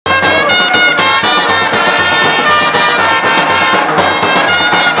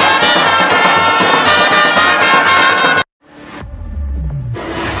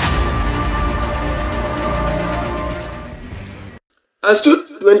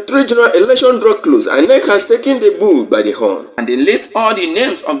2023 general election draw close, INEC has taken the bull by the horn and they list all the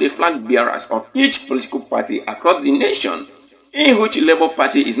names of the flag bearers of each political party across the nation, in which Labour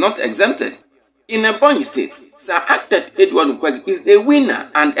Party is not exempted. In Ebonyi State, Sir Nkwegu is the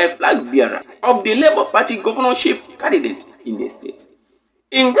winner and a flag bearer of the Labour Party governorship candidate in the state.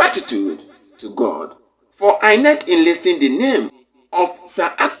 In gratitude to God for INEC enlisting the name of Sir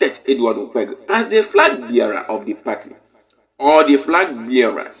Nkwegu as the flag bearer of the party, all the flag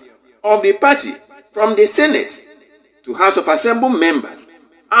bearers of the party from the Senate to House of Assembly members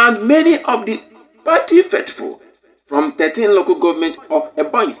and many of the party faithful from 13 local governments of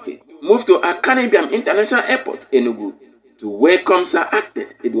Ebonyi State moved to Akanu Ibiam International Airport, Enugu, to welcome Sir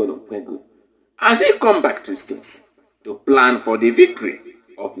Nkwegu as he come back to states to plan for the victory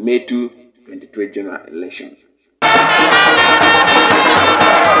of May 2, 2023 general election.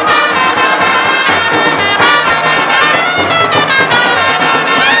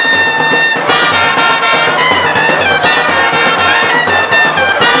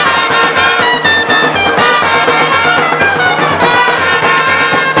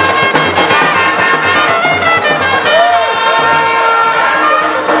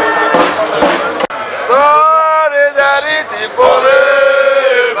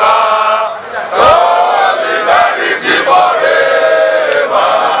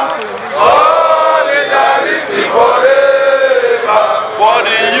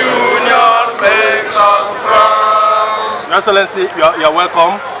 Excellency, you're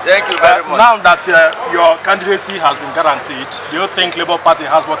welcome. Thank you very much. Now that your candidacy has been guaranteed, do you think Labour Party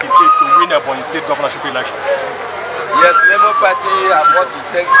has what it takes to win Ebonyi State governorship election? Yes, Labour Party has what it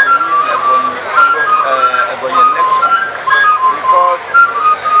takes to win Ebonyi election, because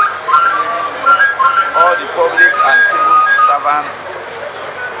all the public and civil servants,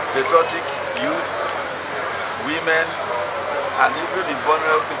 patriotic youths, women, and even the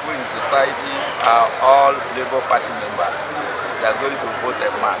vulnerable people in society are all Labour Party members. They are going to vote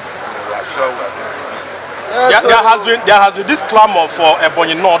en masse. So we are sure we are going to win. There has been this clamor for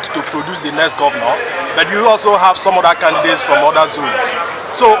Ebonyi North to produce the next governor, but you also have some other candidates from other zones.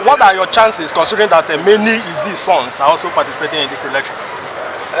 So what are your chances, considering that many Easy sons are also participating in this election?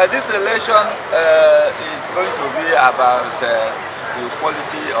 This election is going to be about the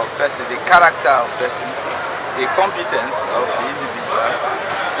quality of person, the character of persons, the competence of the individual,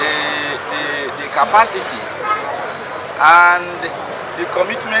 the capacity and the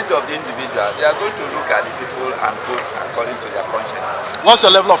commitment of the individual. They are going to look at the people and vote according to their conscience. What's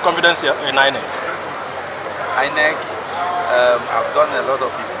your level of confidence here in INEC? INEC have done a lot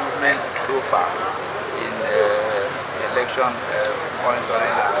of improvements so far in election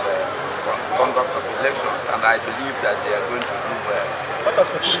monitoring and conduct of elections, and I believe that they are going to do well. What of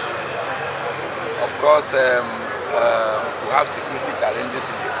security? Of course, we have security challenges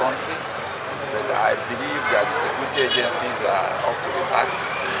in the country, but I believe that the security agencies are up to the task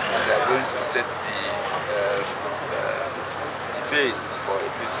and they are going to set the base for a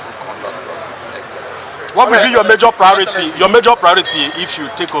peaceful conduct of next election. What will be your major priority? Your major priority if you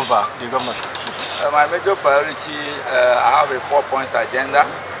take over the governorship? My major priority, I have a 4-point agenda.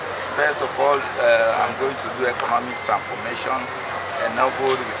 First of all, I'm going to do economic transformation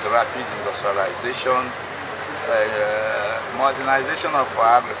enabled with rapid industrialization, modernization of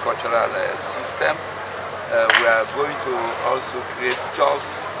our agricultural system. We are going to also create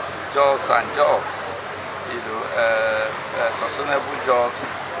jobs, sustainable jobs,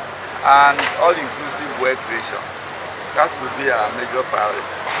 and all-inclusive work creation. That will be our major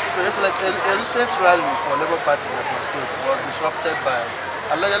priority. A recent rally for Labour Party in the state was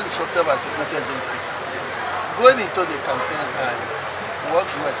allegedly disrupted by security agencies. Going into the campaign time, what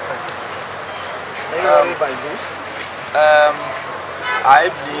do you expect? Are you worried by this? I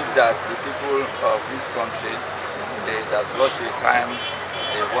believe that the people of this country, it has got to a time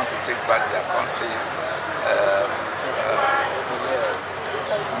they want to take back their country.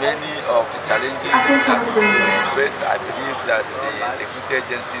 Many of the challenges that we face, I believe that the security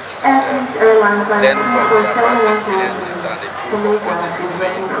agencies learn from their past experiences and improve what they do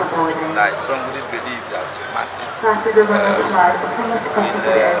doing. And I strongly believe that the masses will take the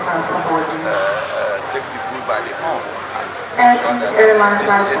bull by the horn and ensure that they resist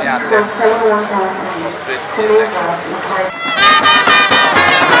any attempt to frustrate the election.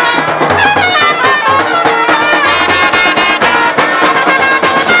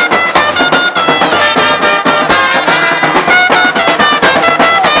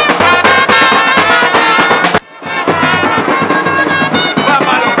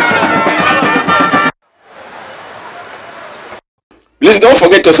 Please don't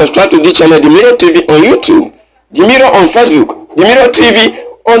forget to subscribe to this channel, The Mirror TV on YouTube, The Mirror on Facebook, The Mirror TV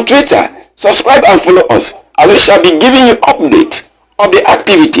on Twitter. Subscribe and follow us, and we shall be giving you updates of the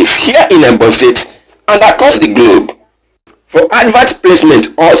activities here in Ebonyi State and across the globe. For advert placement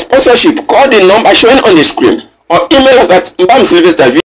or sponsorship, call the number showing on the screen or email us at MBAM Sylvester